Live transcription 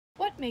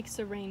makes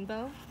a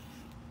rainbow?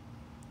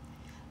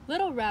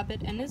 Little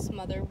Rabbit and his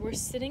mother were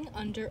sitting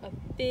under a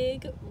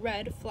big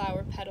red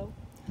flower petal.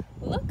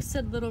 "Look,"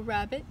 said Little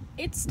Rabbit,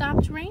 "it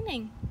stopped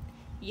raining."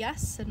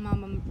 "Yes," said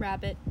Mama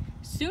Rabbit,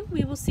 "soon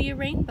we will see a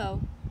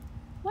rainbow."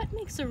 "What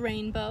makes a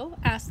rainbow?"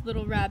 asked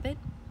Little Rabbit.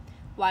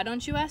 "Why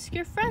don't you ask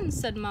your friends?"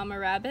 said Mama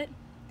Rabbit.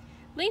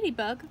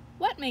 "Ladybug,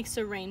 what makes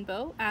a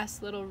rainbow?"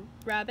 asked Little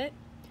Rabbit.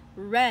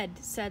 "Red,"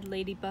 said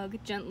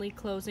Ladybug, gently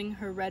closing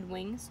her red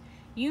wings.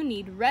 "You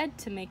need red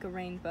to make a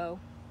rainbow."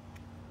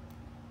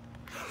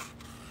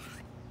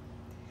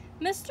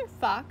 "Mr.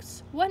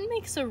 Fox, what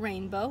makes a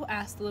rainbow?"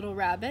 asked Little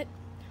Rabbit.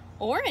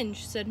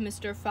 "Orange," said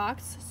Mr.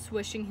 Fox,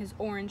 swishing his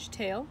orange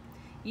tail.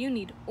 "You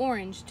need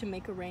orange to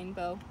make a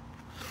rainbow."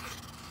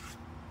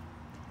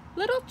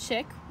 "Little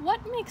Chick,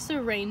 what makes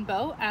a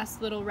rainbow?"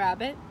 asked Little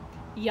Rabbit.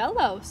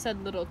 "Yellow,"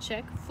 said Little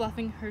Chick,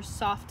 fluffing her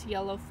soft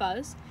yellow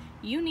fuzz.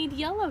 "You need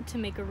yellow to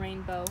make a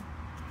rainbow."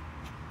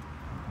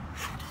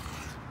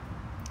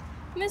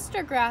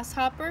 "Mr.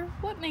 Grasshopper,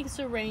 what makes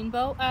a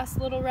rainbow?" asked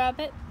Little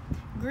Rabbit.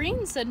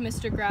 "Green," said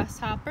Mr.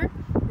 Grasshopper,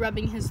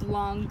 rubbing his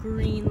long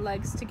green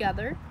legs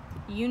together.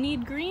 "You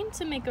need green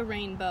to make a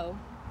rainbow."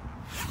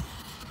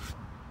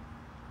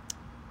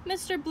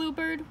 "Mr.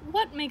 Bluebird,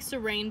 what makes a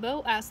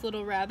rainbow?" asked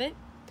Little Rabbit.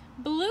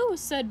 "Blue,"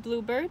 said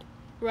Bluebird,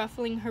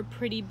 ruffling her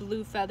pretty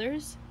blue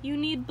feathers. "You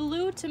need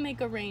blue to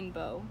make a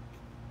rainbow."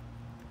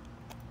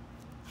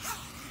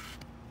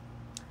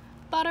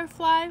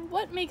 "Butterfly,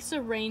 what makes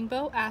a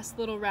rainbow?" asked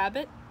Little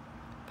Rabbit.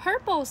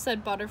 "Purple,"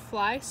 said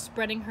Butterfly,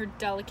 spreading her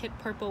delicate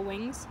purple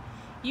wings.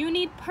 "You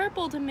need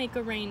purple to make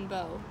a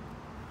rainbow."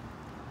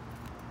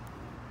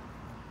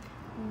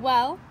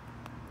 "Well,"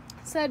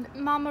 said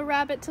Mama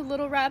Rabbit to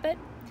Little Rabbit,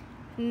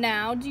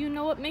 "now do you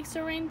know what makes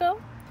a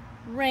rainbow?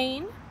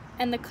 Rain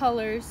and the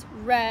colors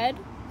red,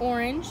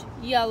 orange,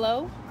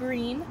 yellow,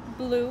 green,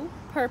 blue,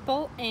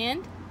 purple,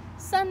 and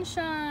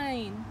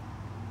sunshine."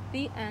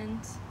 The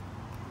end.